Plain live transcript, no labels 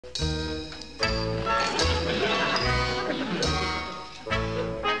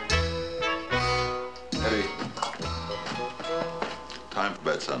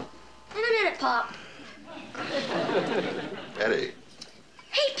that, son? In a minute, Pop. Eddie.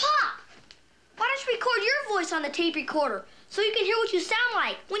 Hey, Pop! Why don't you record your voice on the tape recorder so you can hear what you sound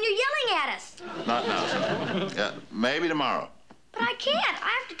like when you're yelling at us? Not now, son. Yeah, maybe tomorrow. But I can't.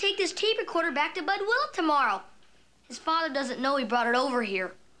 I have to take this tape recorder back to Bud Willett tomorrow. His father doesn't know he brought it over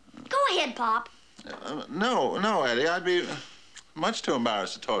here. Go ahead, Pop. No, Eddie. I'd be much too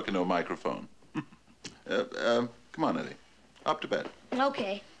embarrassed to talk into a microphone. Come on, Eddie. Up to bed.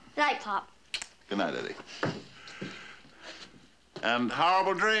 Okay. Good night, Pop. Good night, Eddie. And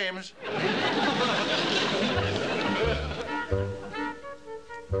horrible dreams.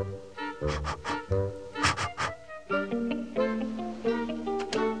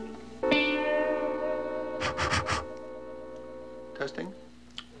 Testing.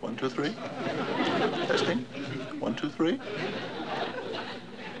 1, 2, 3. Testing. 1, 2, 3.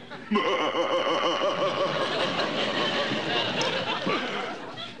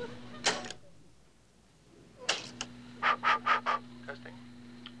 Testing.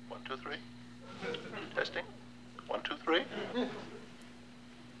 1, 2, 3. Testing. 1, 2, 3.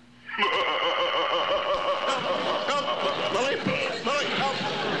 Help! Lily! Lily, help!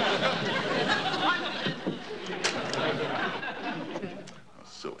 Oh,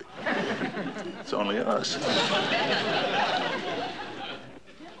 silly. It's only us.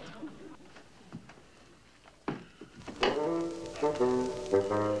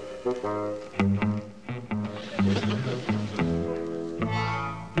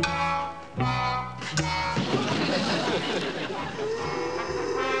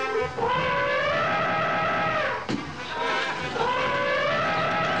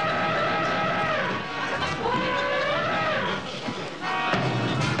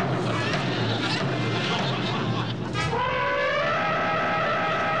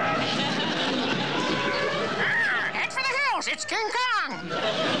 It's King Kong!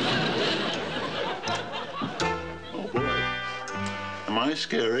 Oh, boy. Am I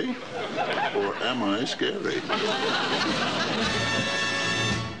scary? Or am I scary?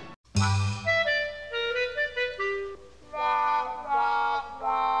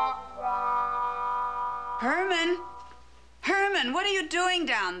 Herman? Herman, what are you doing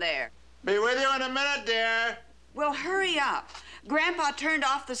down there? Be with you in a minute, dear. Well, hurry up. Grandpa turned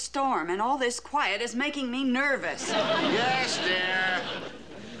off the storm, and all this quiet is making me nervous. Yes, dear.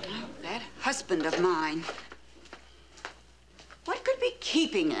 Oh, that husband of mine. What could be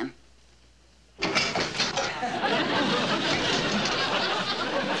keeping him?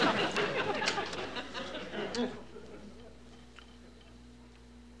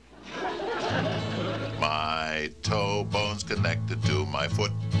 My toe bone's connected to my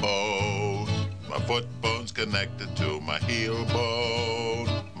foot bone. My foot bone's connected to my heel bone.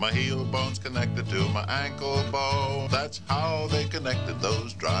 My heel bone's connected to my ankle bone. That's how they connected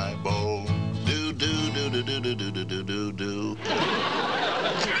those dry bones. Do, do, do, do, do, do, do, do, do, do, do.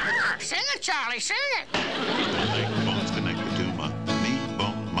 Sing it, Charlie, sing it! My leg bone's connected to my knee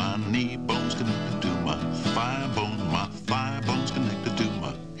bone. My knee bone's connected to my thigh bone. My thigh bone's connected to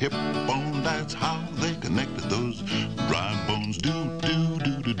my hip bone. That's how they connected those dry bones. Do, do,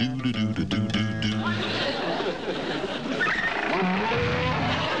 do, do, do, do, do, do, do, do.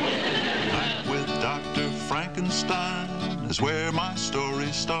 Back with Dr. Frankenstein is where my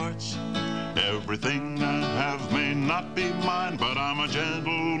story starts. Everything I have may not be mine, but I'm a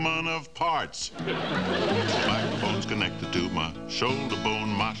gentleman of parts. Backbone's connected to my shoulder bone.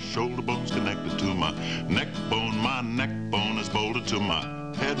 My shoulder bone's connected to my neck bone. My neck bone is bolted to my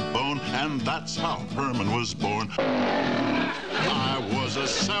head bone, and that's how Herman was born. I was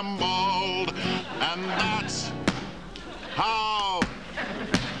assembled, and that's how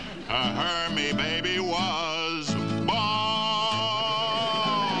a Hermy baby was born.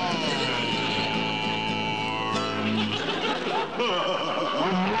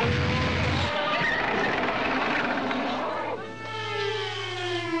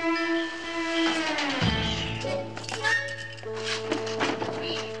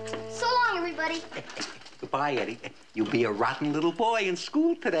 So long, everybody. Goodbye, Eddie. You'll be a rotten little boy in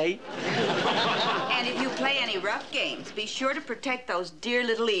school today. And if you play any rough games, be sure to protect those dear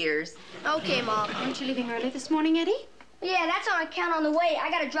little ears. Okay, Mom. Aren't you leaving early this morning, Eddie? Yeah, that's on account on the way. I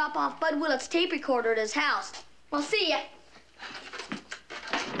gotta drop off Bud Willett's tape recorder at his house. Well, see ya.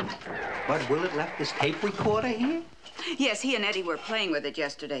 Bud Willett left this tape recorder here? Yes, he and Eddie were playing with it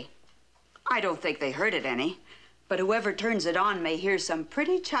yesterday. I don't think they hurt it any, but whoever turns it on may hear some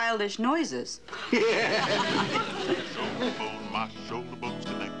pretty childish noises. Shoulder bone, my shoulder bone's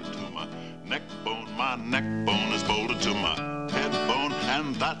connected to my neck bone. My neck bone is bolted to my head bone,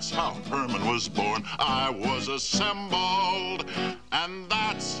 and that That's how Herman was born. I was assembled, and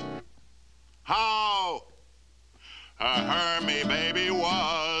that's how a Hermy baby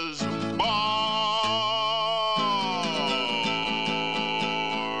was born.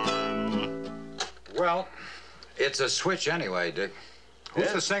 Well, it's a switch anyway, Dick.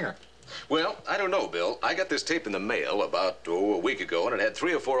 Who's the singer? Well, I don't know, Bill. I got this tape in the mail about, a week ago, and it had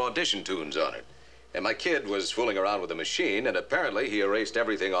 3 or 4 audition tunes on it. And my kid was fooling around with the machine, and apparently he erased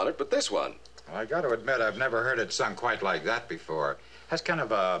everything on it but this one. Well, I got to admit, I've never heard it sung quite like that before. Has kind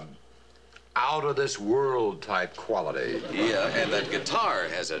of a out-of-this-world type quality. Yeah, and that guitar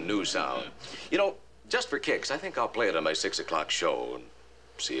has a new sound. You know, just for kicks, I think I'll play it on my 6 o'clock show and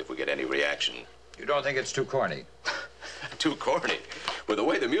see if we get any reaction. You don't think it's too corny? Too corny? With the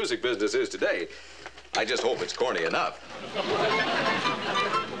way the music business is today, I just hope it's corny enough.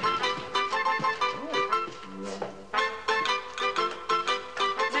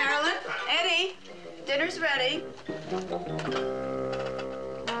 Marilyn, Eddie, dinner's ready.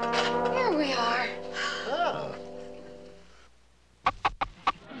 Here we are.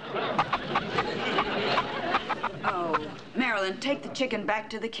 Oh, Marilyn, take the chicken back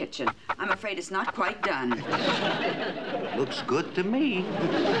to the kitchen. I'm afraid it's not quite done. Looks good to me.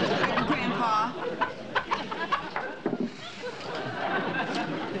 Grandpa.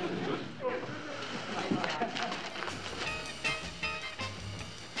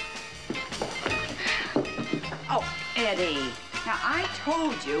 Oh, Eddie. Now, I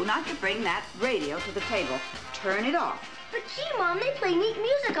told you not to bring that radio to the table. Turn it off. But gee, Mom, they play neat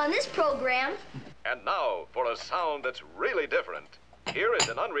music on this program. And now for a sound that's really different. Here is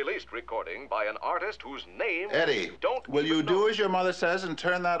an unreleased recording by an artist whose name Eddie, will you do as your mother says and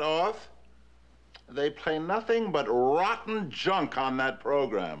turn that off? They play nothing but rotten junk on that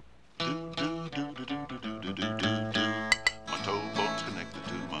program. My toe bone's connected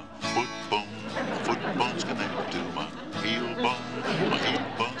to my foot bone's connected to my heel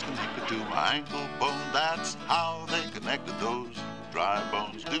bone's connected to my ankle bone. That's how they connected those dry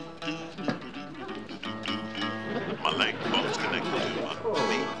bones. My leg bone's connected to my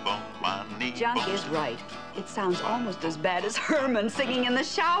knee bone, my knee Junk bone's is right. It sounds almost as bad as Herman singing in the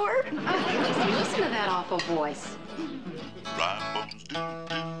shower. Listen to that awful voice. dry bones.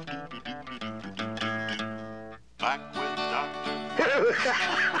 Back with Dr.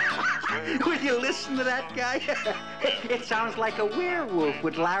 Will you listen to that guy? It sounds like a werewolf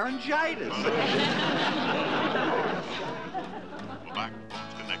with laryngitis.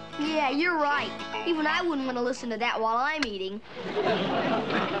 Backbone's connected. Yeah, you're right. Even I wouldn't want to listen to that while I'm eating.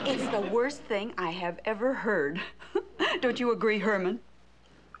 It's the worst thing I have ever heard. Don't you agree, Herman?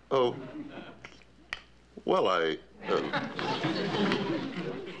 Oh, well,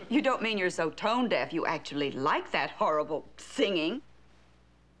 You don't mean you're so tone deaf you actually like that horrible singing?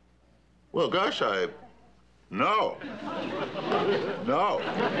 well, gosh, no. No.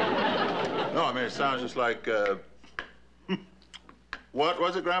 No, I mean, it sounds just like, what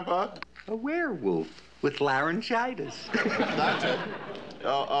was it, Grandpa? A werewolf with laryngitis. That's it.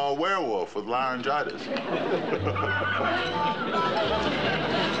 A werewolf with laryngitis.